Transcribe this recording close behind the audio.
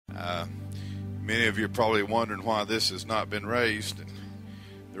Many of you are probably wondering why this has not been raised.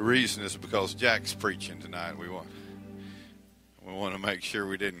 The reason is because Jack's preaching tonight. We want to make sure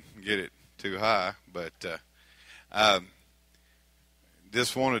we didn't get it too high, but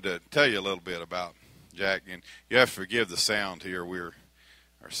just wanted to tell you a little bit about Jack. And you have to forgive the sound here.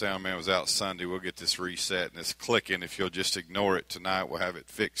 Our sound man was out Sunday. We'll get this reset and it's clicking. If you'll just ignore it tonight, we'll have it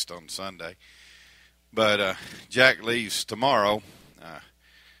fixed on Sunday. But Jack leaves tomorrow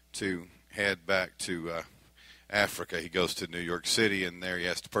to head back to Africa. He goes to New York City, and there he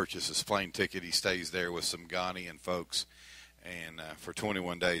has to purchase his plane ticket. He stays there with some Ghanaian folks, and for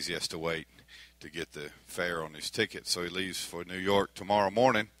 21 days he has to wait to get the fare on his ticket. So he leaves for New York tomorrow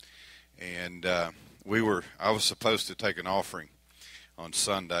morning, and I was supposed to take an offering on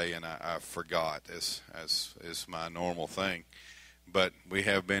Sunday, and I forgot, as is my normal thing. But we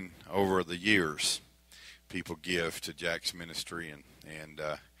have been, over the years, people give to Jack's ministry, and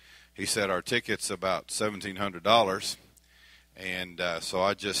he said our ticket's about $1,700, and so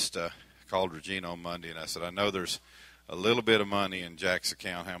I just called Regina on Monday, and I said, I know there's a little bit of money in Jack's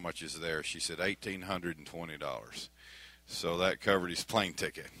account. How much is there? She said $1,820. So that covered his plane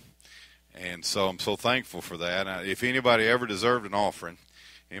ticket, and so I'm so thankful for that. Now, if anybody ever deserved an offering,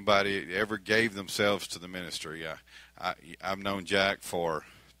 anybody ever gave themselves to the ministry, I've known Jack for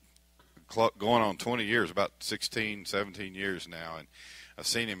going on 20 years, about 16, 17 years now, and I've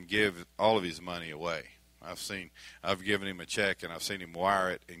seen him give all of his money away. I've given him a check, and I've seen him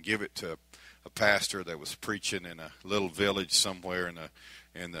wire it and give it to a pastor that was preaching in a little village somewhere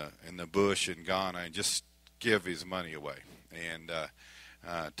in the bush in Ghana, and just give his money away and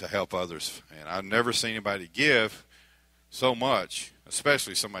to help others. And I've never seen anybody give so much,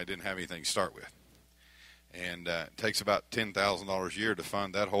 especially somebody didn't have anything to start with. And it takes about $10,000 a year to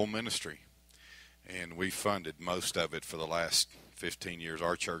fund that whole ministry, and we funded most of it for the last 15 years.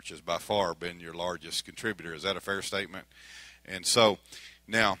 Our church has by far been your largest contributor. Is that a fair statement? And so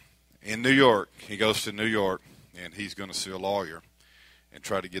now in New York, he goes to New York, and he's going to see a lawyer and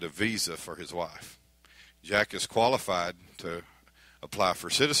try to get a visa for his wife. Jack is qualified to apply for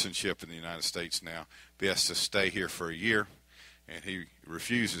citizenship in the United States now, but he has to stay here for a year, and he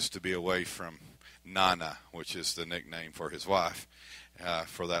refuses to be away from Nana, which is the nickname for his wife,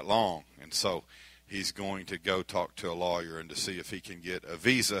 for that long. And so he's going to go talk to a lawyer and to see if he can get a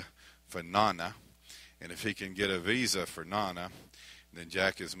visa for Nana. And if he can get a visa for Nana, then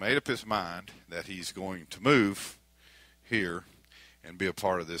Jack has made up his mind that he's going to move here and be a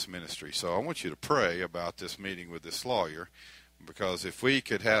part of this ministry. So I want you to pray about this meeting with this lawyer, because if we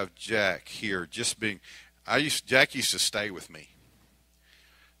could have Jack here Jack used to stay with me.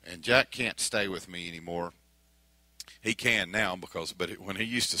 And Jack can't stay with me anymore. He can now, but when he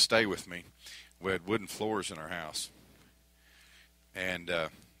used to stay with me, we had wooden floors in our house, and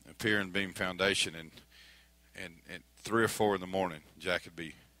Pier and Beam Foundation, and at 3 or 4 in the morning, Jack would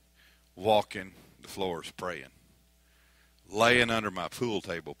be walking the floors praying, laying under my pool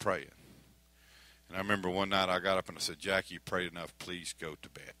table praying. And I remember one night I got up and I said, Jack, you prayed enough, please go to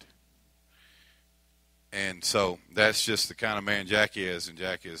bed. And so that's just the kind of man Jack is, and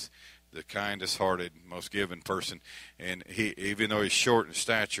Jack is the kindest hearted, most giving person. And he, even though he's short in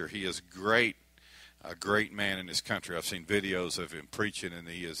stature, he is a great man in his country. I've seen videos of him preaching, and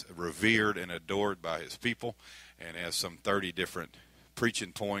he is revered and adored by his people, and has some 30 different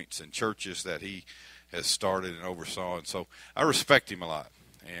preaching points and churches that he has started and oversaw. And so I respect him a lot.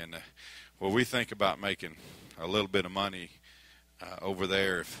 And when we think about making a little bit of money over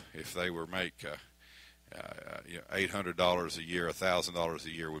there, if they were make $800 a year, $1,000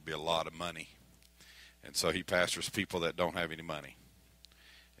 a year would be a lot of money. And so he pastors people that don't have any money.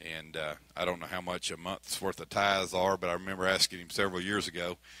 And I don't know how much a month's worth of tithes are, but I remember asking him several years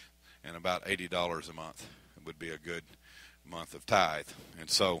ago, and about $80 a month would be a good month of tithe. And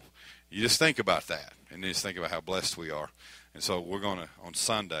so you just think about that, and just think about how blessed we are. And so we're going to, on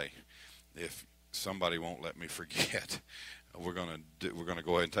Sunday, if somebody won't let me forget, we're going to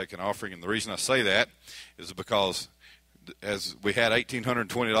go ahead and take an offering. And the reason I say that is because as we had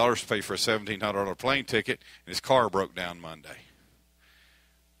 $1,820 to pay for a $1,700 plane ticket, and his car broke down Monday.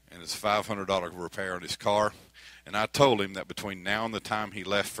 And it's a $500 repair on his car. And I told him that between now and the time he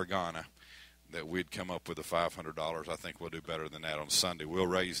left for Ghana, that we'd come up with the $500. I think we'll do better than that on Sunday. We'll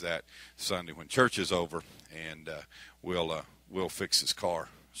raise that Sunday when church is over, and we'll fix his car.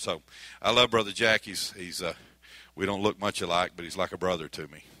 So I love Brother Jack. He's we don't look much alike, but he's like a brother to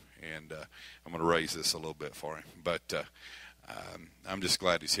me. And I'm going to raise this a little bit for him. But I'm just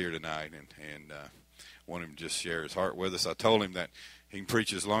glad he's here tonight, and want him to just share his heart with us. I told him that he can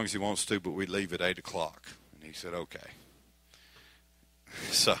preach as long as he wants to, but we leave at 8 o'clock. And he said, okay.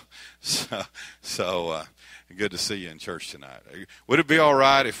 So, so good to see you in church tonight. Would it be all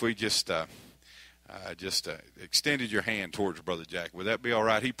right if we just extended your hand towards Brother Jack? Would that be all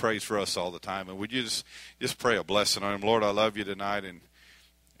right? He prays for us all the time, and would you just pray a blessing on him? Lord, I love you tonight. And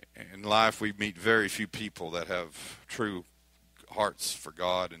in life, we meet very few people that have true hearts for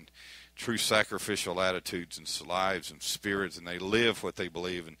God and true sacrificial attitudes and lives and spirits, and they live what they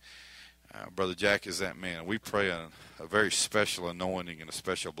believe. And Brother Jack is that man. We pray a very special anointing and a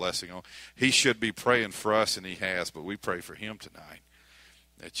special blessing on. He should be praying for us, and he has, but we pray for him tonight,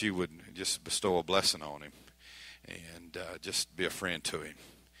 that you would just bestow a blessing on him and just be a friend to him.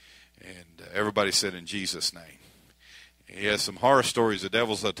 And everybody said in Jesus' name. He has some horror stories. The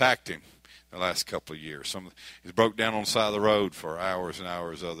devil's attacked him the last couple of years. He's broke down on the side of the road for hours and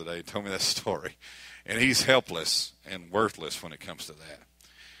hours the other day. He told me that story. And he's helpless and worthless when it comes to that.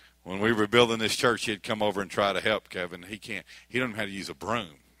 When we were building this church, he'd come over and try to help Kevin. He don't know how to use a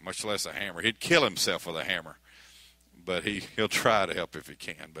broom, much less a hammer. He'd kill himself with a hammer. But he'll try to help if he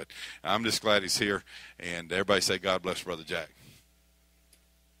can. But I'm just glad he's here. And everybody say, God bless Brother Jack.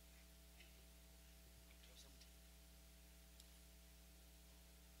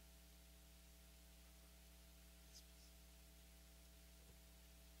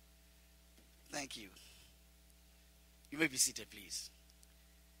 Thank you. You may be seated, please.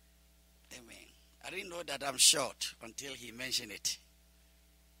 Amen. I didn't know that I'm short until he mentioned it.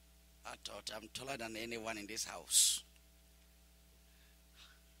 I thought I'm taller than anyone in this house.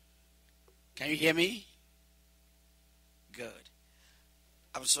 Can you hear me? Good.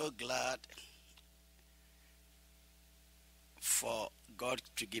 I'm so glad for God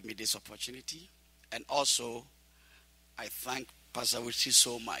to give me this opportunity. And also, I thank Pastor Wilson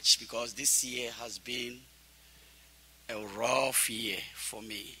so much, because this year has been a rough year for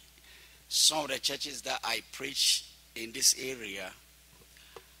me. Some of the churches that I preach in this area,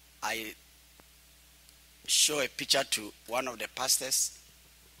 I show a picture to one of the pastors,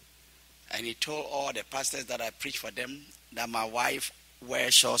 and he told all the pastors that I preach for them that my wife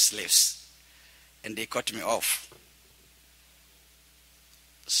wears short sleeves, and they cut me off.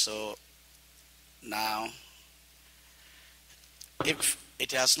 So now, if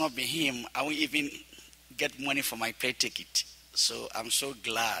it has not been him, I won't even get money for my plane ticket. So I'm so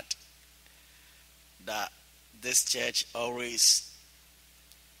glad that this church always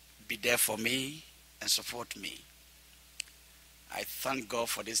be there for me and support me. I thank God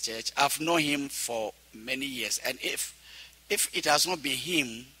for this church. I've known him for many years. And if it has not been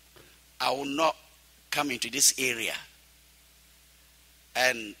him, I will not come into this area.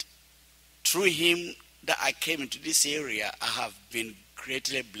 And through him that I came into this area, I have been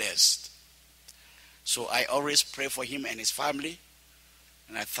greatly blessed. So I always pray for him and his family.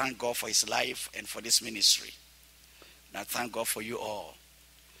 And I thank God for his life and for this ministry. And I thank God for you all.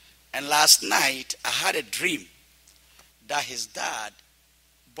 And last night, I had a dream that his dad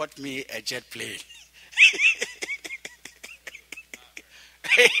bought me a jet plane.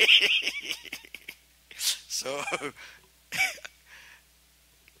 So,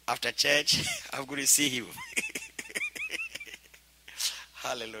 after church, I'm going to see him.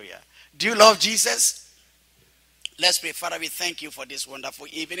 Hallelujah. Do you love Jesus? Let's pray. Father, we thank you for this wonderful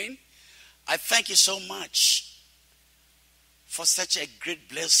evening. I thank you so much for such a great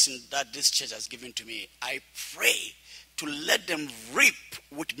blessing that this church has given to me. I pray to let them reap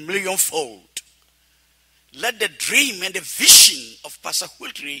with millionfold. Let the dream and the vision of Pastor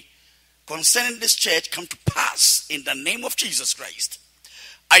Hultry concerning this church come to pass in the name of Jesus Christ.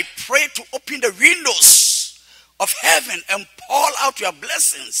 I pray to open the windows of heaven and pour out your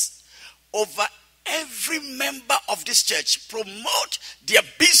blessings over every member of this church. Promote their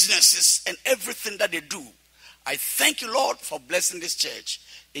businesses and everything that they do. I thank you, Lord, for blessing this church.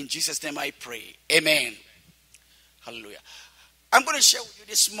 In Jesus' name I pray. Amen. Hallelujah. I'm going to share with you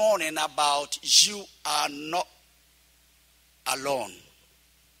this morning about you are not alone.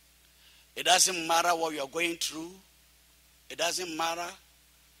 It doesn't matter what you are going through. It doesn't matter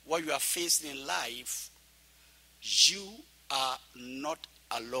what you are facing in life. You are not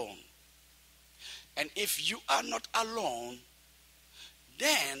alone. And if you are not alone,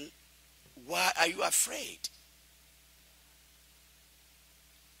 then why are you afraid?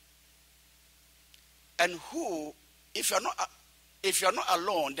 And who, if you're not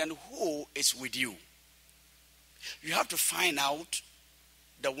alone, then who is with you? You have to find out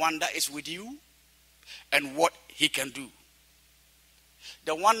the one that is with you and what he can do.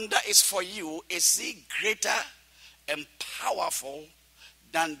 The one that is for you, is he greater and powerful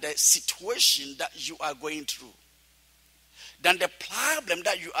than the situation that you are going through, than the problem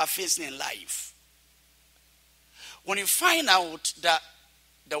that you are facing in life? When you find out that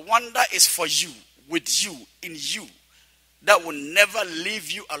the one that is for you, with you, in you, that will never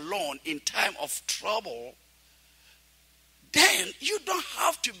leave you alone in time of trouble, then you don't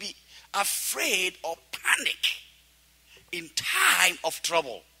have to be afraid or panic in time of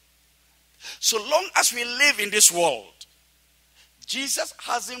trouble. So long as we live in this world, Jesus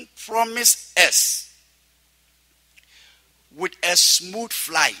hasn't promised us with a smooth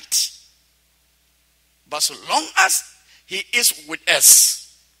flight. But so long as he is with us,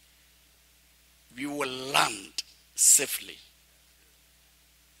 we will land safely.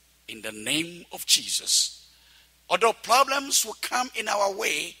 In the name of Jesus. Although problems will come in our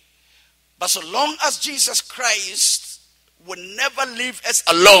way, but so long as Jesus Christ will never leave us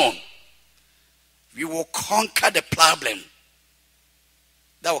alone, we will conquer the problem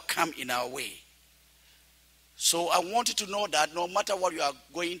that will come in our way. So I want you to know that no matter what you are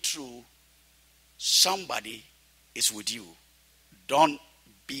going through, somebody is with you. Don't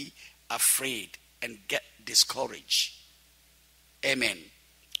be afraid and get discouraged. Amen.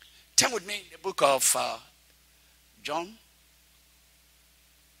 Turn with me in the book of John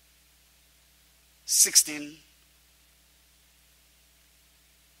 16.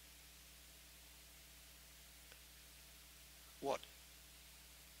 What?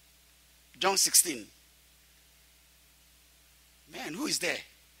 John 16. Man, who is there?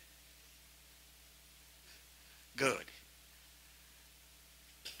 Good.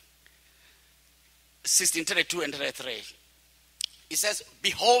 16:32 and 33. It says,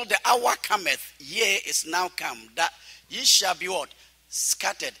 behold, the hour cometh, yea, is now come, that ye shall be what?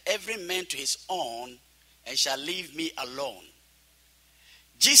 Scattered, every man to his own, and shall leave me alone.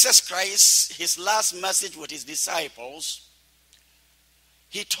 Jesus Christ, his last message with his disciples,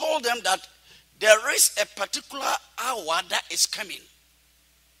 he told them that there is a particular hour that is coming.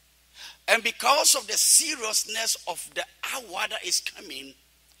 And because of the seriousness of the hour that is coming,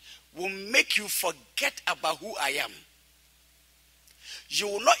 will make you forget about who I am. You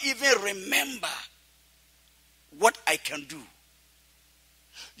will not even remember what I can do.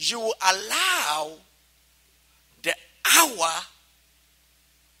 You will allow the hour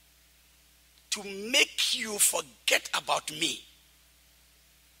to make you forget about me.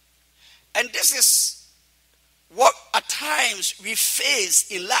 And this is what at times we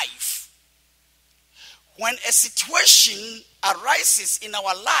face in life. When a situation arises in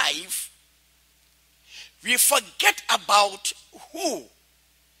our life, we forget about who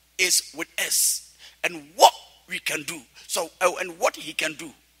is with us and what we can do. And what he can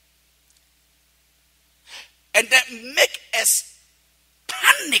do. And then make us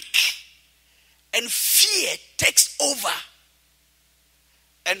panic and fear takes over.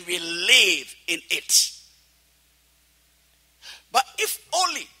 And we live in it. But if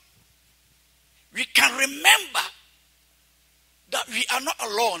only we can remember that we are not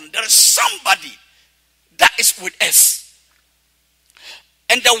alone. There is somebody that is with us.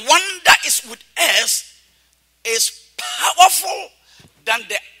 And the one that is with us is powerful than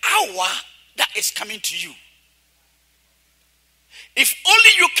the hour that is coming to you. If only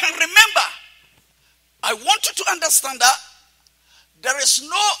you can remember, I want you to understand that there is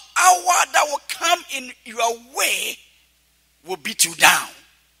no hour that will come in your way will beat you down.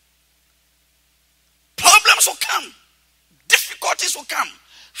 Problems will come. Difficulties will come.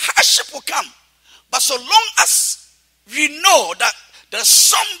 Hardship will come. But so long as we know that there's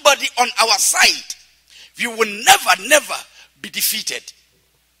somebody on our side, we will never be defeated.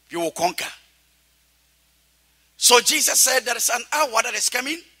 We will conquer. So Jesus said there is an hour that is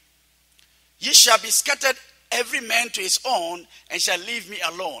coming. Ye shall be scattered, every man to his own, and shall leave me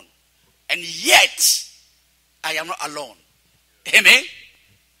alone. And yet, I am not alone. Amen.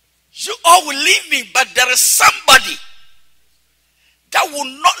 You all will leave me, but there is somebody that will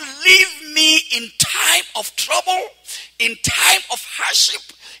not leave me in time of trouble, in time of hardship,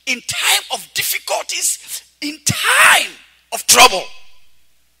 in time of difficulties, in time of trouble.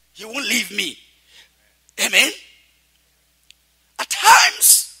 He won't leave me. Amen. At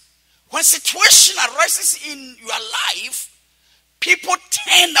times, when situation arises in your life, people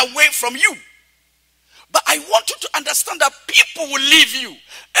turn away from you. But I want you to understand that people will leave you.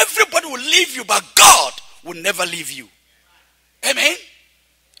 Everybody will leave you, but God will never leave you. Amen?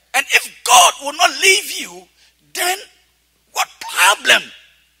 And if God will not leave you, then what problem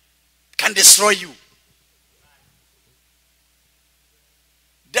can destroy you?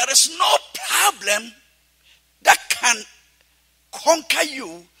 There is no problem that can conquer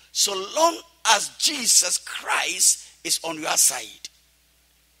you so long as Jesus Christ is on your side.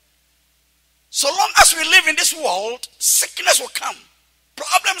 So long as we live in this world, sickness will come,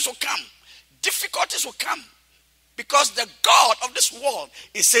 problems will come, difficulties will come, Because the God of this world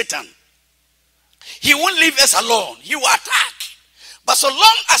is Satan. He won't leave us alone. He will attack. But so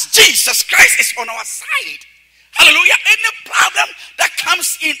long as Jesus Christ is on our side, hallelujah, any problem that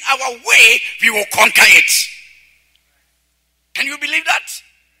comes in our way, we will conquer it. Can you believe that?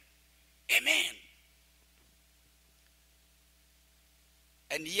 Amen.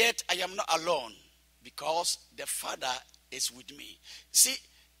 And yet I am not alone, because the Father is with me. See,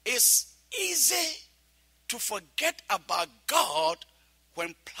 it's easy to forget about God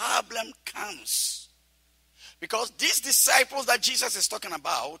when problem comes. Because these disciples that Jesus is talking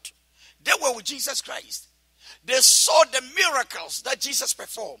about, they were with Jesus Christ. They saw the miracles that Jesus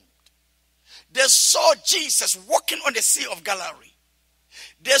performed. They saw Jesus walking on the Sea of Galilee.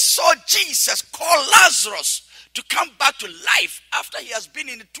 They saw Jesus call Lazarus to come back to life after he has been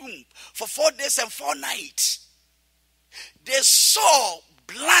in the tomb for 4 days and 4 nights. They saw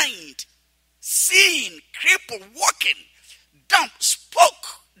blind, seeing, crippled, walking, dumb,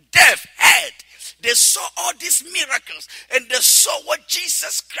 spoke, deaf, heard. They saw all these miracles, and they saw what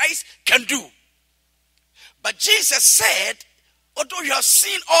Jesus Christ can do. But Jesus said, although you have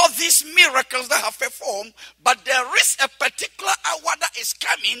seen all these miracles that have performed, but there is a particular hour that is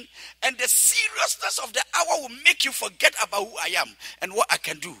coming, and the seriousness of the hour will make you forget about who I am and what I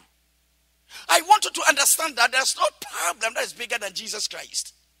can do. I want you to understand that there's no problem that is bigger than Jesus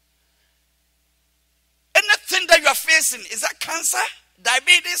Christ. Anything that you are facing, is that cancer,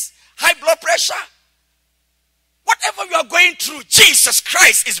 diabetes, high blood pressure? Whatever you are going through, Jesus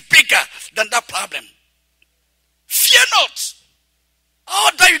Christ is bigger than that problem. Fear not.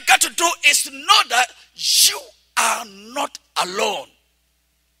 All that you got to do is to know that you are not alone.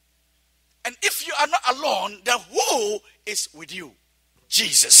 And if you are not alone, then who is with you?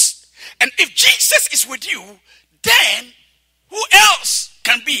 Jesus. And if Jesus is with you, then who else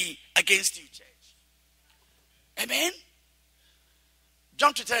can be against you, church? Amen?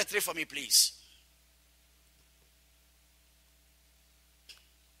 John 2:33 for me, please.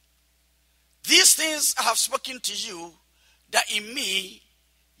 These things I have spoken to you, that in me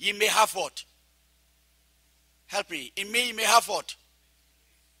ye may have what? Help me. In me ye may have what?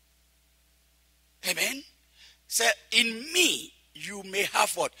 Amen? Say, in me you may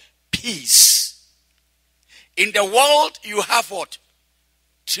have what? Peace. In the world you have what?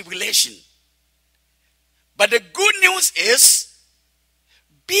 Tribulation. But the good news is,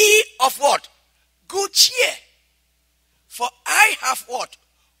 be of what? Good cheer. For I have what?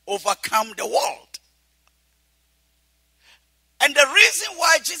 Overcome the world. And the reason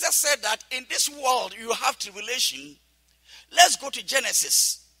why Jesus said that in this world you have tribulation, let's go to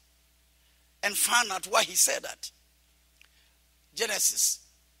Genesis and find out why he said that. Genesis.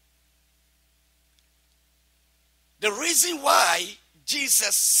 The reason why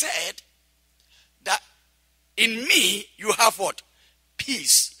Jesus said that in me you have what?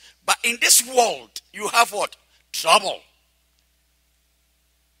 Peace. But in this world you have what? Trouble.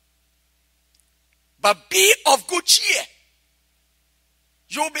 But be of good cheer.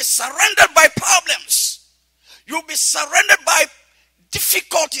 You'll be surrounded by problems. You'll be surrounded by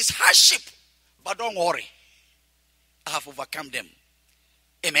difficulties, hardship. But don't worry. I have overcome them.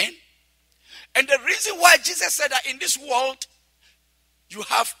 Amen? And the reason why Jesus said that in this world you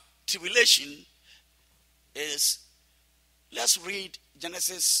have tribulation is, let's read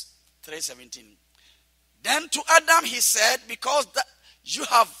Genesis 3:17. Then to Adam he said, because that you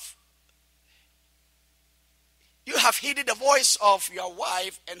have heeded the voice of your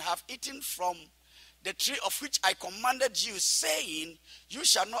wife and have eaten from the tree of which I commanded you, saying, you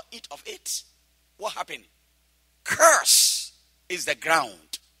shall not eat of it. What happened? Curse is the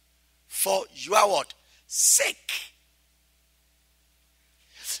ground, for you are what? Sick.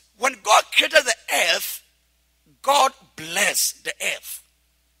 When God created the earth, God blessed the earth.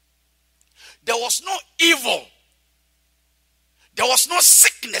 There was no evil. There was no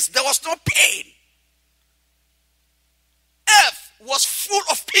sickness. There was no pain. Earth was full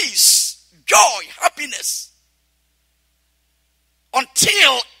of peace, joy, happiness.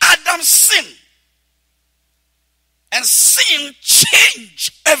 Until Adam sinned. And sin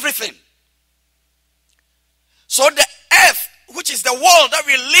changed everything. So the earth, which is the world that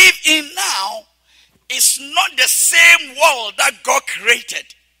we live in now, is not the same world that God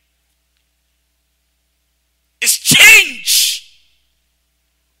created. It's changed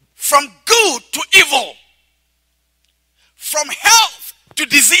from good to evil, from health to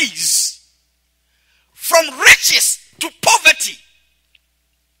disease, from riches to poverty.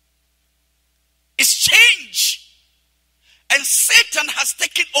 It's changed. And Satan has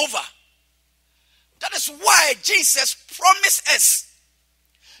taken over. That is why Jesus promised us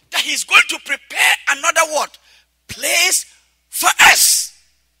that he's going to prepare another what? place for us.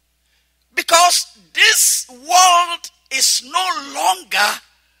 Because this world is no longer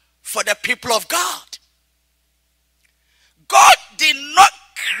for the people of God. God did not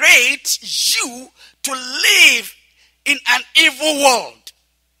create you to live in an evil world.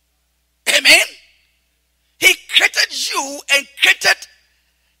 Amen? He created you and created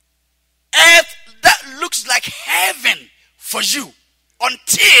earth that looks like heaven for you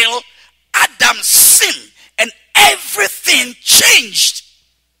until Adam sinned and everything changed.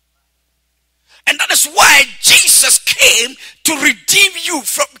 And that is why Jesus came to redeem you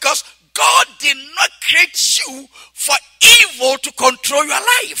because God did not create you for evil to control your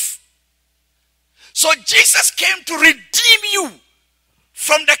life. So Jesus came to redeem you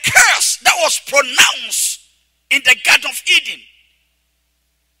from the curse that was pronounced in the Garden of Eden.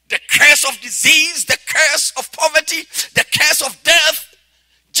 The curse of disease, the curse of poverty, the curse of death.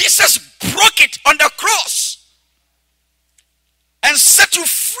 Jesus broke it on the cross and set you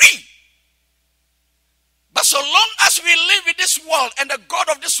free. But so long as we live in this world and the God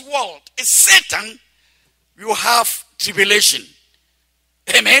of this world is Satan, we will have tribulation.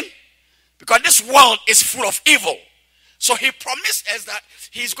 Amen? Because this world is full of evil. So he promised us that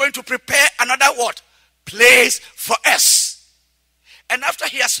he's going to prepare another what? Place for us. And after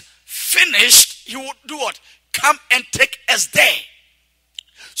he has finished, he will do what? Come and take us there.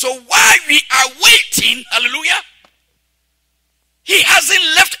 So while we are waiting, hallelujah, he hasn't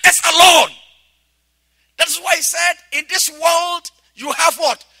left us alone. That's why he said, in this world, you have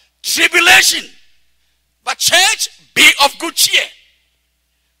what? Tribulation. But church, be of good cheer.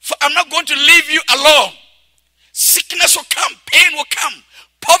 For I'm not going to leave you alone. Sickness will come, pain will come,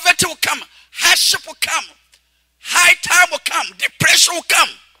 poverty will come, hardship will come, high time will come, depression will come.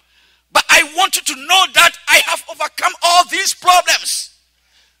 But I want you to know that I have overcome all these problems.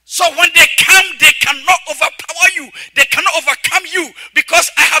 So when they come, they cannot overpower you. They cannot overcome you because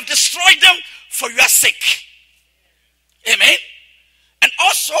I have destroyed them for your sake. Amen. And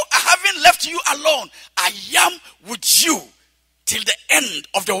also, I haven't left you alone. I am with you till the end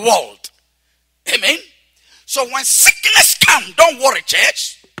of the world. Amen. So when sickness comes, don't worry,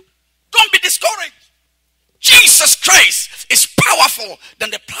 church. Don't be discouraged. Jesus Christ is powerful than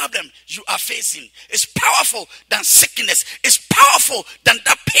the problem you are facing. It's powerful than sickness. It's powerful than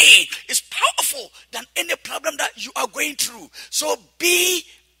that pain. It's powerful than any problem that you are going through. So be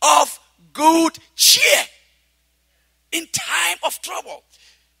of good cheer in time of trouble.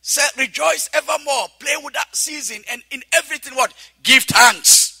 Say, rejoice evermore. Play with that season. And in everything, what? Give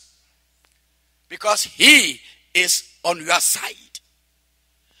thanks. Because he is on your side.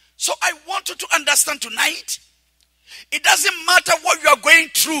 So I want you to understand tonight, it doesn't matter what you are going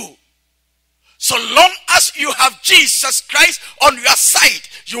through. So long as you have Jesus Christ on your side,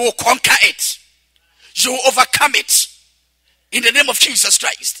 you will conquer it. You will overcome it. In the name of Jesus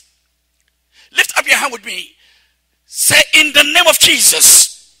Christ. Lift up your hand with me. Say, in the name of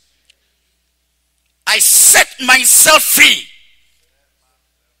Jesus, I set myself free.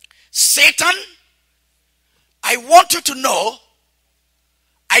 Satan, I want you to know,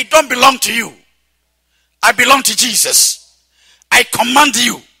 I don't belong to you. I belong to Jesus. I command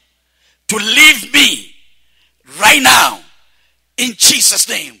you to leave me right now in Jesus'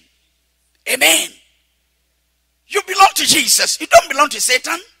 name. Amen. You belong to Jesus. You don't belong to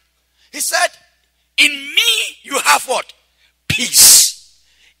Satan. He said, in me you have what? Peace.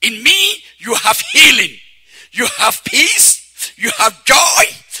 In me you have healing. You have peace. You have joy.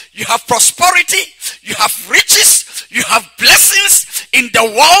 You have prosperity. You have riches. You have blessings in the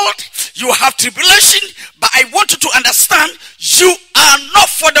world. You have tribulation. But I want you to understand, you are not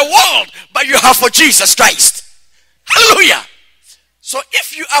for the world, but you are for Jesus Christ. Hallelujah. So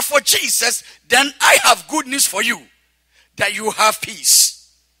if you are for Jesus, then I have good news for you. That you have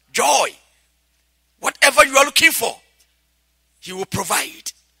peace, joy. Whatever you are looking for, he will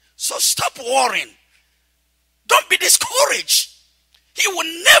provide. So stop worrying. Don't be discouraged. He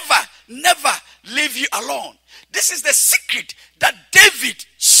will never leave you alone. This is the secret that David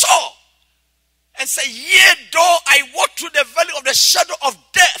saw. And said, yea, though I walk through the valley of the shadow of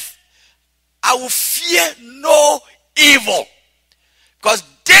death, I will fear no evil. Because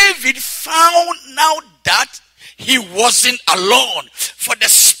David found now that he wasn't alone. For the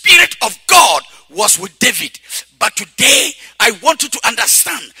Spirit of God was with David. But today, I want you to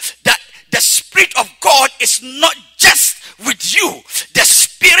understand that the Spirit of God is not just with you. The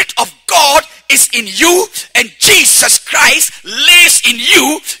Spirit of God is in you, and Jesus Christ lives in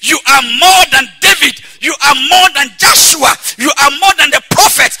you. You are more than David. You are more than Joshua. You are more than the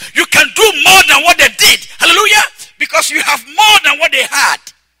prophets. You can do more than what they did. Hallelujah. Because you have more than what they had.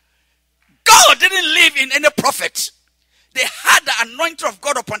 God didn't live in any prophet. They had the anointing of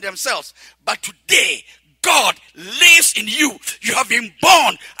God upon themselves. But today, God lives in you. You have been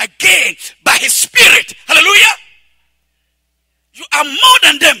born again by his Spirit. Hallelujah. You are more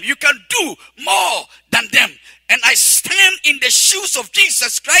than them. You can do more than them. And I stand in the shoes of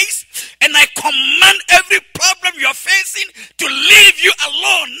Jesus Christ, and I command every problem you are facing to leave you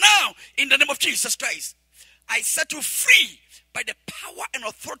alone now in the name of Jesus Christ. I set you free by the power and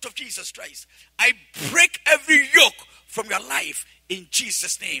authority of Jesus Christ. I break every yoke from your life in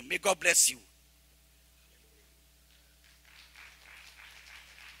Jesus' name. May God bless you.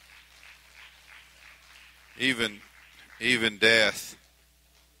 Even death.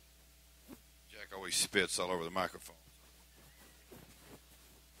 Jack always spits all over the microphone.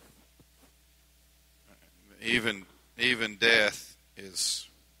 Even death is,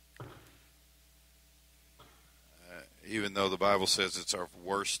 even though the Bible says it's our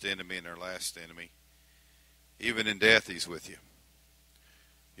worst enemy and our last enemy, even in death he's with you.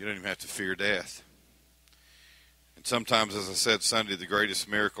 You don't even have to fear death. And sometimes, as I said Sunday, the greatest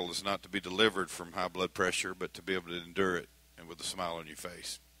miracle is not to be delivered from high blood pressure, but to be able to endure it and with a smile on your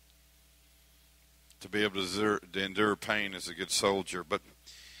face. To be able to endure pain as a good soldier. But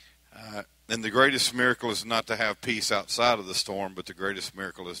and the greatest miracle is not to have peace outside of the storm, but the greatest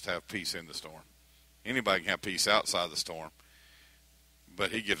miracle is to have peace in the storm. Anybody can have peace outside the storm,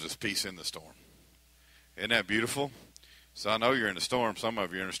 but he gives us peace in the storm. Isn't that beautiful? So I know you're in a storm. Some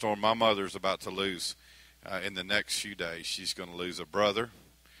of you are in a storm. My mother's about to lose. In the next few days, she's going to lose a brother,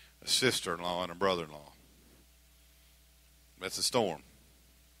 a sister-in-law, and a brother-in-law. That's a storm.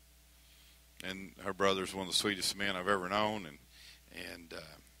 And her brother's one of the sweetest men I've ever known, and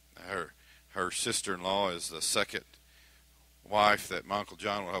her sister-in-law is the second wife that my Uncle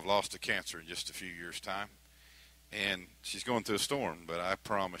John will have lost to cancer in just a few years' time. And she's going through a storm, but I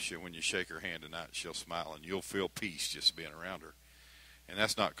promise you, when you shake her hand tonight, she'll smile, and you'll feel peace just being around her. And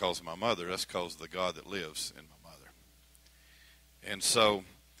that's not because of my mother. That's because of the God that lives in my mother. And so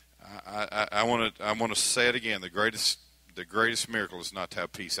I want to say it again. The greatest miracle is not to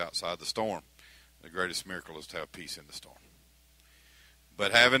have peace outside the storm. The greatest miracle is to have peace in the storm.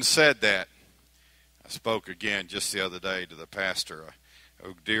 But having said that, I spoke again just the other day to the pastor,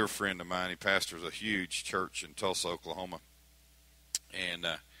 a dear friend of mine. He pastors a huge church in Tulsa, Oklahoma. And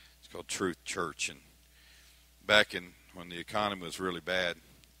it's called Truth Church. And back when the economy was really bad,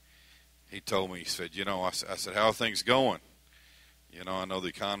 he told me, he said, I said, how are things going? I know the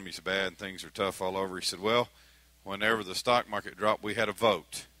economy's bad and things are tough all over. He said, well, whenever the stock market dropped, we had a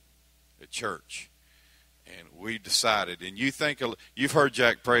vote at church. And we decided, and you've heard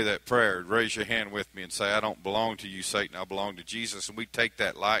Jack pray that prayer. Raise your hand with me and say, I don't belong to you, Satan. I belong to Jesus. And we take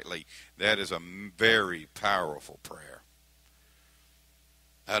that lightly. That is a very powerful prayer.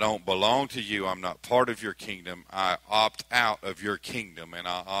 I don't belong to you. I'm not part of your kingdom. I opt out of your kingdom, and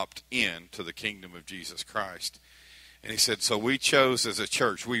I opt in to the kingdom of Jesus Christ. And he said, so we chose as a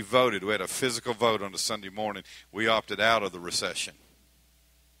church. We voted. We had a physical vote on a Sunday morning. We opted out of the recession.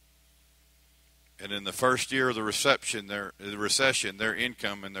 And in the first year of the recession, their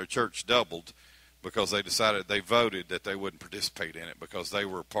income in their church doubled because they voted that they wouldn't participate in it because they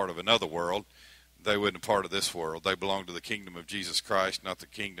were part of another world. They weren't a part of this world. They belonged to the kingdom of Jesus Christ, not the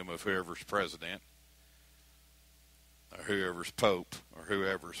kingdom of whoever's president or whoever's pope or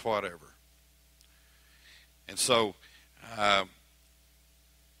whoever's whatever. And so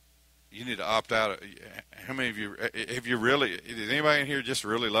you need to opt out. How many of you, does anybody in here just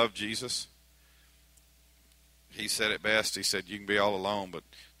really love Jesus? He said it best. He said, you can be all alone, but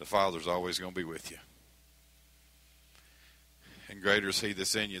the Father's always going to be with you. And greater is he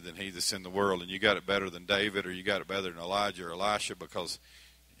that's in you than he that's in the world. And you got it better than David, or you got it better than Elijah or Elisha, because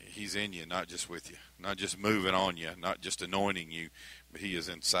he's in you, not just with you, not just moving on you, not just anointing you, but he is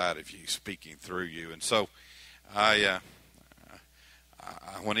inside of you, speaking through you. And so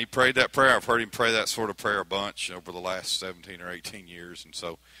when he prayed that prayer, I've heard him pray that sort of prayer a bunch over the last 17 or 18 years. And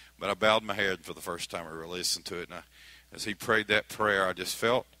so, but I bowed my head for the first time I really listened to it. And as he prayed that prayer, I just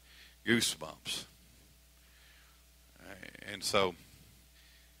felt goosebumps. And so,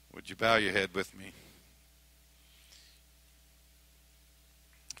 would you bow your head with me?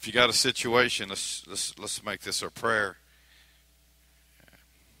 If you got a situation, let's make this our prayer.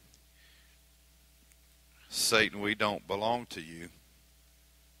 Satan, we don't belong to you.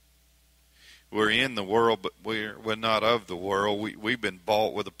 We're in the world, but we're not of the world. We've been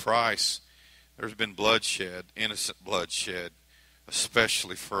bought with a price. There's been bloodshed, innocent bloodshed,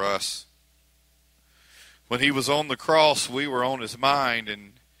 especially for us. When he was on the cross, we were on his mind,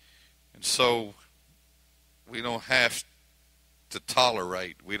 and so we don't have to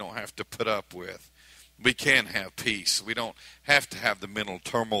tolerate. We don't have to put up with. We can have peace. We don't have to have the mental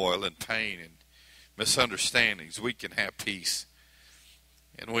turmoil and pain and misunderstandings. We can have peace.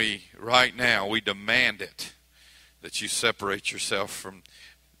 And right now, we demand it, that you separate yourself from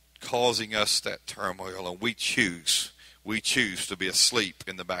causing us that turmoil, and we choose to be asleep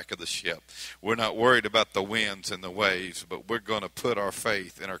in the back of the ship. We're not worried about the winds and the waves, but we're going to put our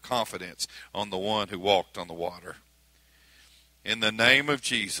faith and our confidence on the one who walked on the water. In the name of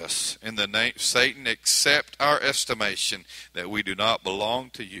Jesus, Satan, accept our estimation that we do not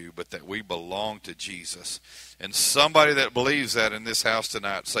belong to you, but that we belong to Jesus. And somebody that believes that in this house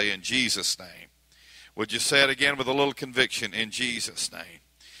tonight, say, in Jesus' name. Would you say it again with a little conviction? In Jesus' name.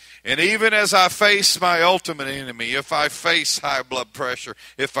 And even as I face my ultimate enemy, if I face high blood pressure,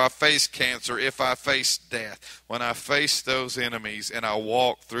 if I face cancer, if I face death, when I face those enemies and I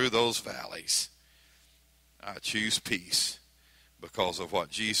walk through those valleys, I choose peace because of what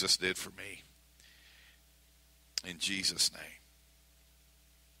Jesus did for me. In Jesus' name.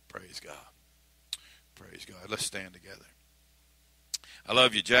 Praise God. Praise God. Let's stand together. I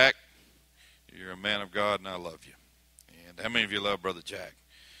love you, Jack. You're a man of God, and I love you. And how many of you love Brother Jack?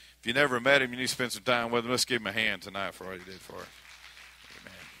 If you never met him, you need to spend some time with him. Let's give him a hand tonight for what he did for us.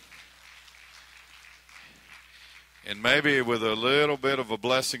 Amen. And maybe with a little bit of a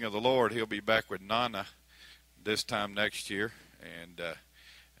blessing of the Lord, he'll be back with Nana this time next year. And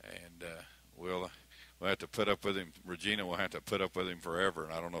we'll have to put up with him. Regina will have to put up with him forever,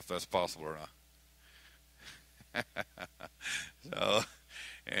 and I don't know if that's possible or not.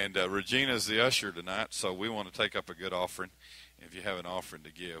 Regina's the usher tonight, so we want to take up a good offering. If you have an offering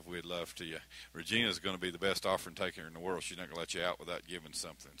to give, we'd love to. Regina's going to be the best offering taker in the world. She's not going to let you out without giving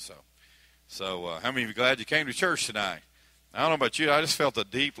something. So how many of you glad you came to church tonight? I don't know about you. I just felt a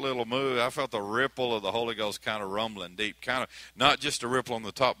deep little move. I felt the ripple of the Holy Ghost kind of rumbling deep. Kind of not just a ripple on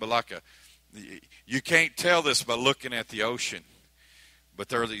the top, but like you can't tell this by looking at the ocean. But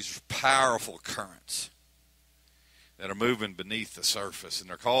there are these powerful currents that are moving beneath the surface, and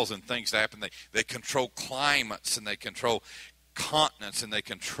they're causing things to happen. They control climates, and they control continents, and they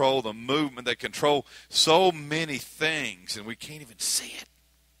control the movement. They control so many things, and we can't even see it.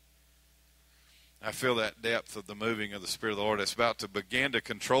 I feel that depth of the moving of the Spirit of the Lord. It's about to begin to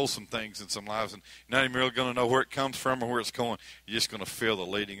control some things in some lives, and you're not even really going to know where it comes from or where it's going. You're just going to feel the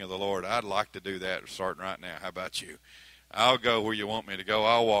leading of the Lord. I'd like to do that starting right now. How about you? I'll go where you want me to go.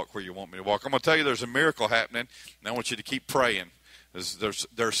 I'll walk where you want me to walk. I'm going to tell you there's a miracle happening, and I want you to keep praying.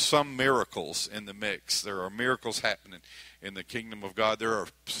 There's some miracles in the mix. There are miracles happening in the kingdom of God. There are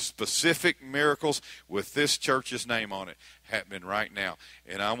specific miracles with this church's name on it happening right now.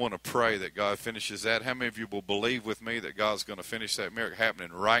 And I want to pray that God finishes that. How many of you will believe with me that God's going to finish that miracle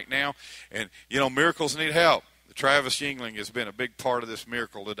happening right now? And, miracles need help. Travis Yingling has been a big part of this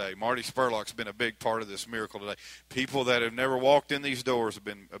miracle today. Marty Spurlock's been a big part of this miracle today. People that have never walked in these doors have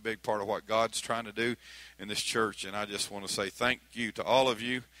been a big part of what God's trying to do in this church. And I just want to say thank you to all of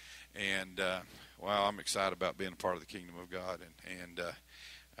you. And, I'm excited about being a part of the kingdom of God. And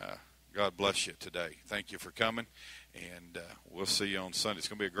God bless you today. Thank you for coming. And we'll see you on Sunday. It's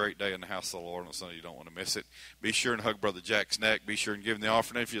going to be a great day in the house of the Lord on Sunday. You don't want to miss it. Be sure and hug Brother Jack's neck. Be sure and give him the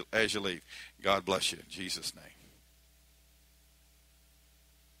offering as you leave. God bless you in Jesus' name.